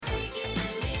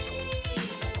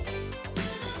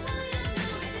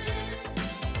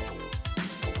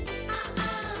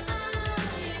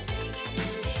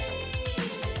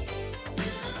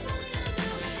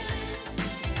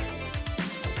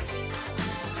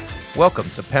Welcome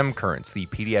to PEM Currents, the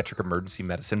Pediatric Emergency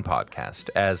Medicine Podcast.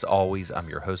 As always, I'm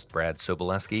your host, Brad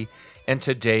Sobolewski, and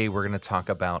today we're going to talk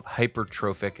about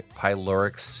hypertrophic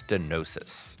pyloric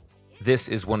stenosis. This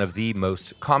is one of the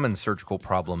most common surgical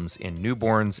problems in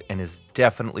newborns and is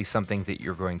definitely something that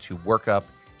you're going to work up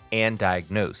and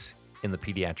diagnose in the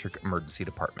pediatric emergency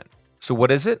department. So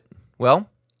what is it? Well,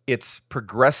 it's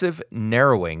progressive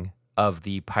narrowing of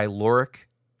the pyloric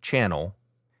channel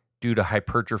due to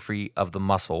hypertrophy of the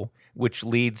muscle, which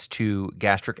leads to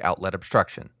gastric outlet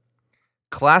obstruction.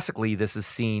 Classically, this is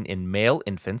seen in male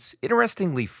infants.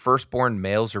 Interestingly, firstborn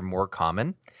males are more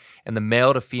common, and the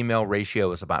male to female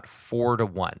ratio is about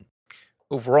 4-1.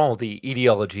 Overall, the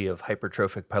etiology of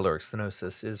hypertrophic pyloric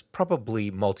stenosis is probably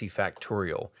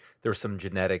multifactorial. There's some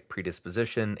genetic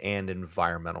predisposition and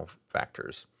environmental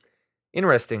factors.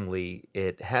 Interestingly,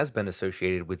 it has been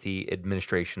associated with the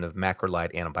administration of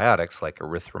macrolide antibiotics like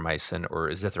erythromycin or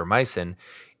azithromycin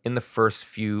in the first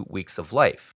few weeks of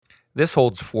life. This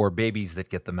holds for babies that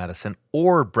get the medicine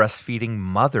or breastfeeding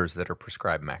mothers that are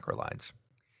prescribed macrolides.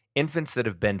 Infants that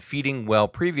have been feeding well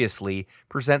previously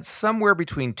present somewhere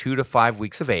between 2 to 5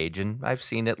 weeks of age, and I've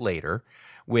seen it later,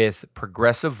 with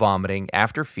progressive vomiting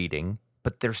after feeding,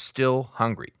 but they're still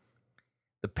hungry.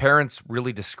 The parents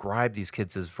really describe these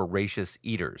kids as voracious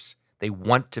eaters. They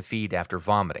want to feed after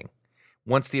vomiting.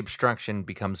 Once the obstruction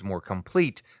becomes more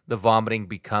complete, the vomiting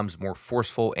becomes more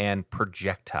forceful and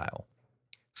projectile.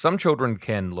 Some children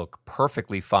can look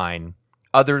perfectly fine.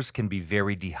 Others can be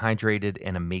very dehydrated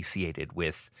and emaciated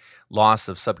with loss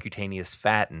of subcutaneous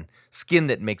fat and skin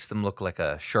that makes them look like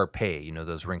a Shar-Pei,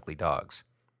 those wrinkly dogs.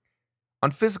 On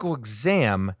physical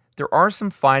exam, there are some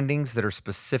findings that are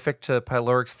specific to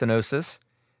pyloric stenosis.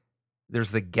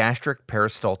 There's the gastric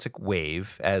peristaltic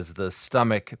wave as the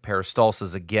stomach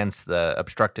peristalsis against the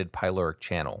obstructed pyloric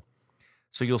channel.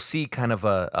 So you'll see kind of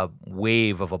a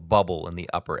wave of a bubble in the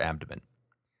upper abdomen.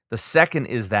 The second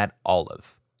is that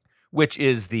olive, which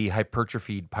is the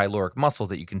hypertrophied pyloric muscle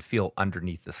that you can feel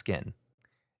underneath the skin.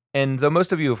 And though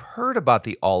most of you have heard about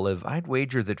the olive, I'd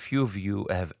wager that few of you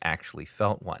have actually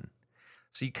felt one.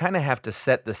 So you kind of have to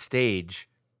set the stage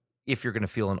if you're going to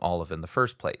feel an olive in the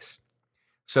first place.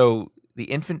 So the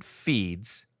infant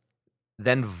feeds,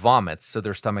 then vomits, so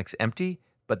their stomach's empty,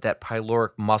 but that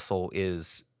pyloric muscle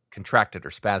is contracted or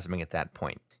spasming at that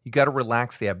point. You got to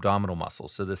relax the abdominal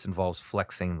muscles, so this involves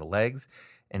flexing the legs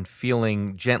and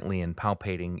feeling gently and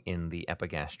palpating in the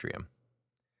epigastrium.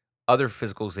 Other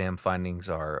physical exam findings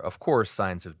are, of course,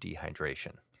 signs of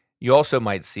dehydration. You also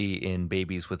might see in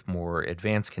babies with more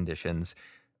advanced conditions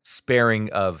sparing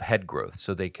of head growth,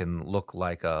 so they can look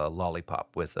like a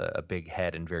lollipop with a big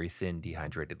head and very thin,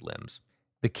 dehydrated limbs.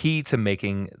 The key to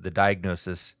making the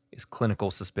diagnosis is clinical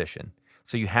suspicion.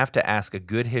 So you have to ask a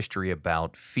good history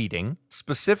about feeding,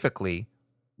 specifically,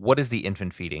 what is the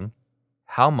infant feeding,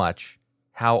 how much,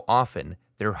 how often,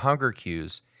 their hunger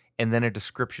cues, and then a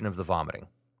description of the vomiting.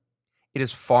 It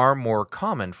is far more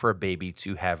common for a baby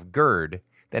to have GERD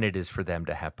than it is for them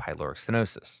to have pyloric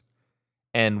stenosis.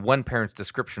 And one parent's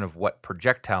description of what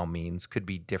projectile means could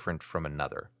be different from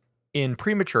another. In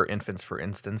premature infants, for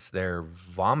instance, their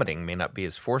vomiting may not be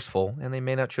as forceful, and they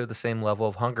may not show the same level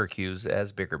of hunger cues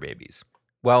as bigger babies.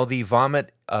 While the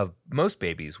vomit of most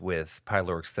babies with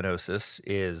pyloric stenosis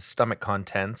is stomach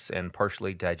contents and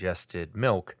partially digested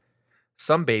milk,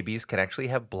 some babies can actually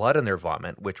have blood in their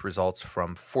vomit, which results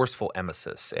from forceful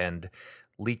emesis and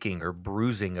leaking or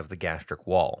bruising of the gastric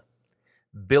wall.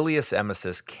 Bilious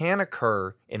emesis can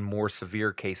occur in more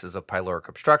severe cases of pyloric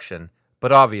obstruction,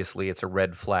 but obviously it's a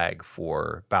red flag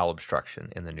for bowel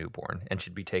obstruction in the newborn and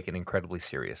should be taken incredibly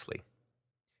seriously.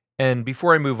 And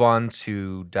before I move on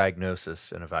to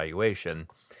diagnosis and evaluation,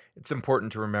 it's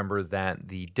important to remember that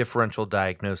the differential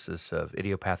diagnosis of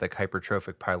idiopathic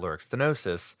hypertrophic pyloric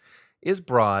stenosis is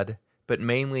broad, but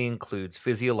mainly includes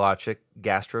physiologic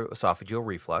gastroesophageal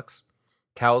reflux,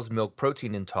 cow's milk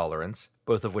protein intolerance,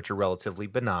 both of which are relatively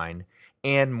benign,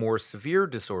 and more severe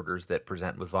disorders that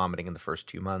present with vomiting in the first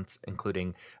 2 months,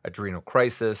 including adrenal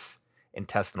crisis,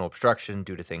 intestinal obstruction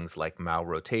due to things like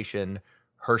malrotation,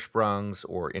 Hirschsprung's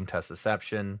or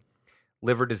intussusception,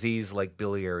 liver disease like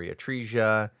biliary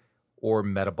atresia, or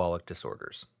metabolic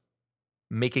disorders.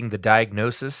 Making the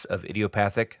diagnosis of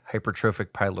idiopathic hypertrophic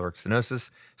pyloric stenosis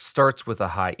starts with a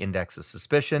high index of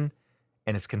suspicion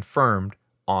and is confirmed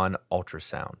on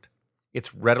ultrasound.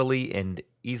 It's readily and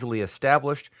easily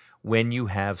established when you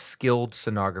have skilled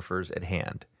sonographers at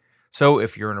hand. So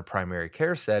if you're in a primary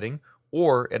care setting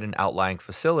or at an outlying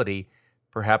facility,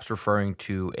 perhaps referring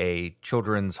to a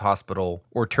children's hospital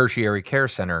or tertiary care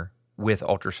center with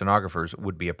ultrasonographers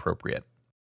would be appropriate.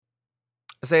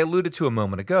 As I alluded to a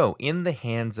moment ago, in the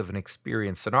hands of an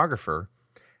experienced sonographer,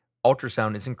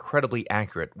 ultrasound is incredibly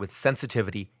accurate with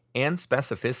sensitivity and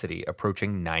specificity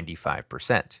approaching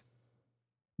 95%.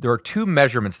 There are two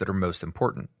measurements that are most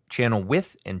important: channel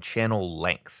width and channel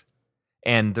length.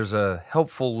 And there's a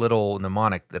helpful little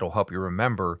mnemonic that'll help you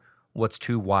remember what's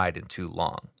too wide and too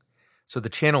long. So the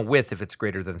channel width, if it's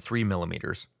greater than 3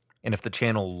 millimeters, and if the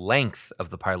channel length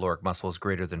of the pyloric muscle is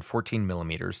greater than 14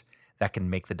 millimeters, that can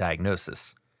make the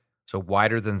diagnosis. So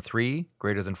wider than 3,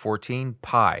 greater than 14,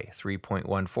 pi,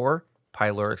 3.14,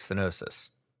 pyloric stenosis.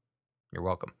 You're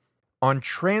welcome. On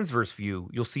transverse view,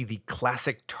 you'll see the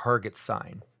classic target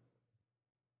sign.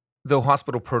 Though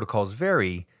hospital protocols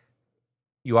vary,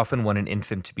 you often want an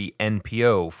infant to be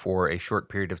NPO for a short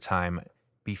period of time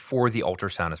before the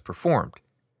ultrasound is performed,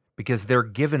 because they're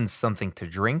given something to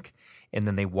drink and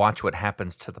then they watch what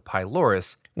happens to the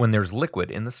pylorus when there's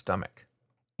liquid in the stomach.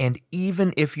 And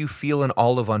even if you feel an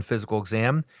olive on physical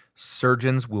exam,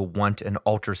 surgeons will want an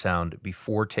ultrasound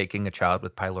before taking a child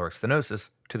with pyloric stenosis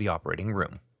to the operating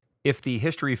room. If the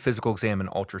history, physical exam, and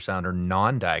ultrasound are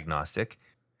non-diagnostic,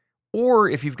 or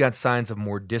if you've got signs of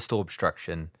more distal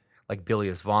obstruction, like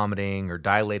bilious vomiting or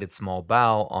dilated small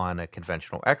bowel on a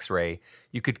conventional x-ray,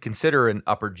 you could consider an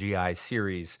upper GI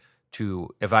series to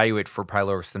evaluate for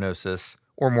pyloric stenosis,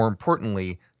 or more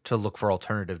importantly, to look for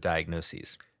alternative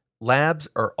diagnoses. Labs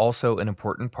are also an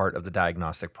important part of the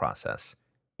diagnostic process,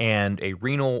 and a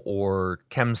renal or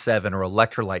Chem7 or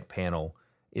electrolyte panel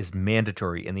is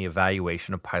mandatory in the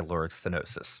evaluation of pyloric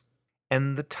stenosis.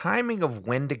 And the timing of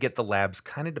when to get the labs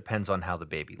kind of depends on how the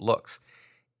baby looks.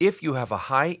 If you have a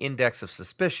high index of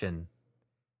suspicion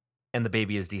and the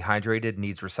baby is dehydrated,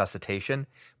 needs resuscitation,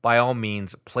 by all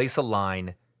means, place a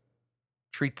line,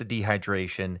 treat the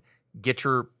dehydration, get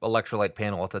your electrolyte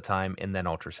panel at the time, and then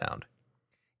ultrasound.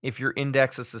 If your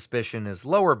index of suspicion is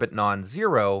lower but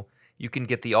non-zero, you can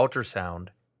get the ultrasound,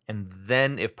 and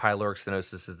then if pyloric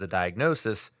stenosis is the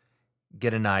diagnosis,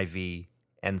 get an IV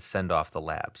and send off the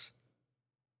labs.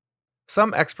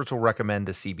 Some experts will recommend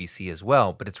a CBC as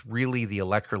well, but it's really the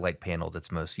electrolyte panel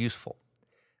that's most useful.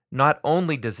 Not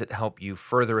only does it help you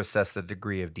further assess the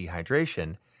degree of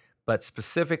dehydration, but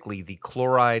specifically the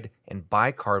chloride and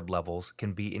bicarb levels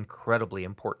can be incredibly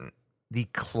important. The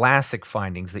classic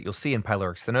findings that you'll see in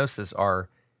pyloric stenosis are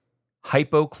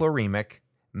hypochloremic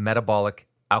metabolic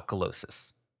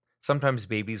alkalosis. Sometimes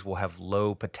babies will have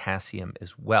low potassium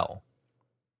as well.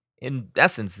 In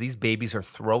essence, these babies are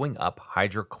throwing up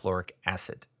hydrochloric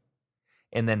acid.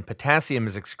 And then potassium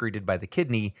is excreted by the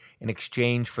kidney in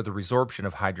exchange for the resorption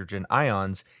of hydrogen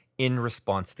ions in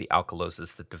response to the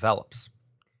alkalosis that develops.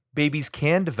 Babies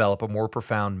can develop a more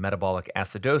profound metabolic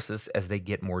acidosis as they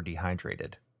get more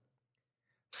dehydrated.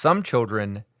 Some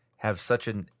children have such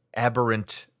an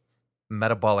aberrant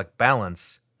metabolic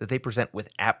balance that they present with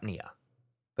apnea.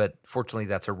 But fortunately,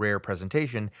 that's a rare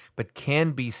presentation, but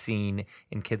can be seen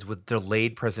in kids with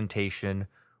delayed presentation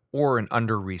or in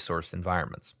under-resourced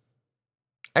environments.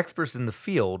 Experts in the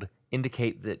field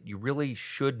indicate that you really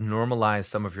should normalize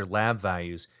some of your lab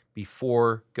values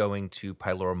before going to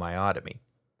pyloromyotomy.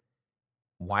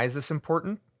 Why is this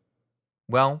important?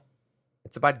 Well,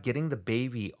 it's about getting the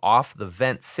baby off the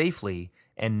vent safely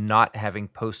and not having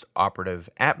post-operative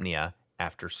apnea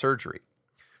after surgery.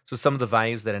 So some of the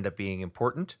values that end up being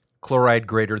important: chloride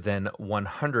greater than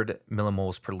 100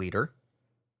 millimoles per liter,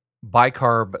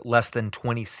 bicarb less than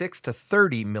 26 to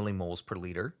 30 millimoles per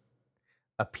liter,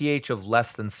 a pH of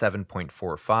less than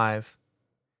 7.45,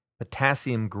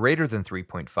 potassium greater than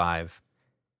 3.5,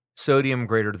 sodium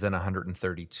greater than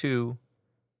 132,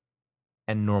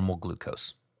 and normal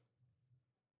glucose.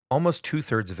 Almost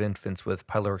 2/3 of infants with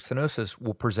pyloric stenosis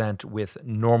will present with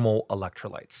normal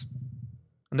electrolytes.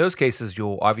 In those cases,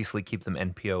 you'll obviously keep them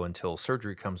NPO until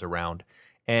surgery comes around,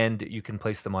 and you can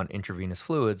place them on intravenous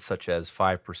fluids such as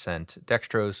 5%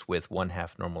 dextrose with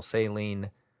 1/2 normal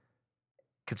saline,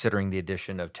 considering the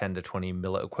addition of 10 to 20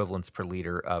 milliequivalents per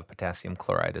liter of potassium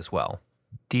chloride as well.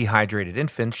 Dehydrated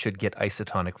infants should get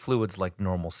isotonic fluids like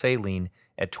normal saline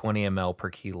at 20 ml per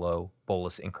kilo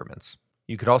bolus increments.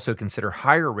 You could also consider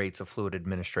higher rates of fluid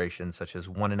administration, such as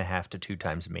 1.5 to 2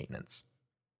 times maintenance.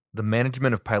 The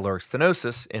management of pyloric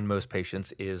stenosis in most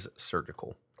patients is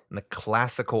surgical, and the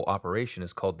classical operation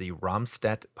is called the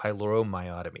Ramstedt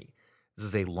pyloromyotomy. This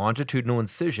is a longitudinal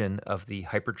incision of the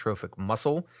hypertrophic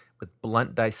muscle with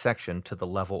blunt dissection to the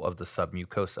level of the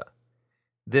submucosa.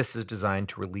 This is designed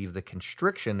to relieve the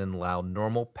constriction and allow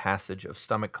normal passage of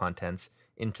stomach contents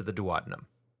into the duodenum.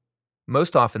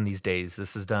 Most often these days,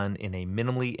 this is done in a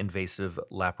minimally invasive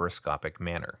laparoscopic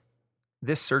manner.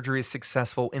 This surgery is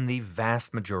successful in the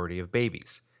vast majority of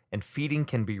babies, and feeding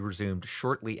can be resumed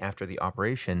shortly after the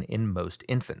operation in most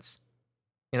infants.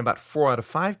 In about 4 out of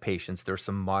 5 patients, there's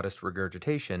some modest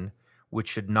regurgitation, which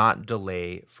should not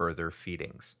delay further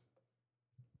feedings.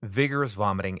 Vigorous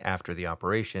vomiting after the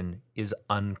operation is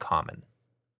uncommon.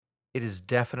 It is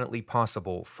definitely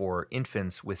possible for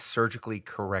infants with surgically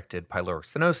corrected pyloric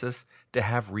stenosis to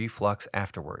have reflux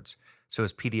afterwards. So,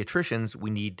 as pediatricians, we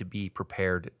need to be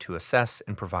prepared to assess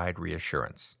and provide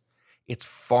reassurance. It's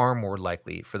far more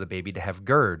likely for the baby to have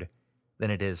GERD than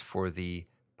it is for the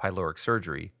pyloric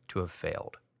surgery to have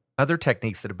failed. Other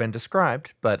techniques that have been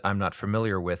described, but I'm not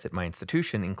familiar with at my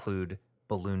institution, include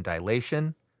balloon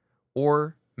dilation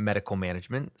or medical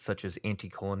management, such as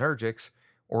anticholinergics,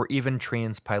 or even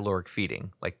transpyloric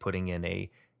feeding, like putting in a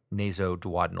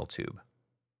nasoduodenal tube.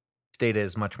 This data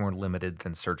is much more limited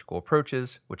than surgical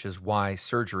approaches, which is why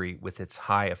surgery with its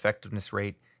high effectiveness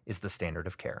rate is the standard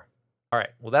of care. All right,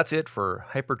 well, that's it for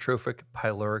hypertrophic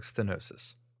pyloric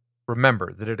stenosis.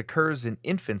 Remember that it occurs in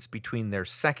infants between their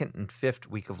 2nd and 5th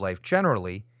week of life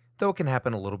generally, though it can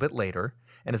happen a little bit later,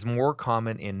 and is more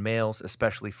common in males,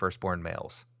 especially firstborn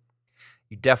males.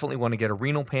 You definitely want to get a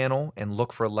renal panel and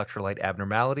look for electrolyte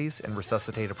abnormalities and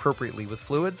resuscitate appropriately with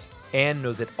fluids, and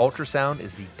know that ultrasound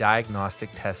is the diagnostic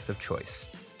test of choice.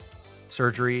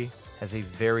 Surgery has a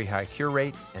very high cure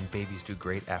rate, and babies do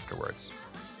great afterwards.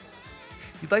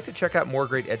 If you'd like to check out more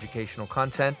great educational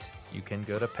content, you can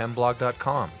go to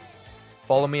pemblog.com.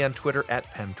 Follow me on Twitter at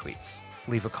PemTweets.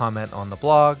 Leave a comment on the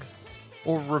blog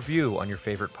or review on your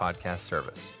favorite podcast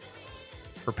service.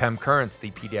 For Pem Currents, the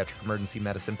Pediatric Emergency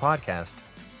Medicine Podcast,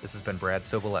 this has been Brad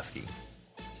Sobolewski.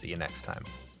 See you next time.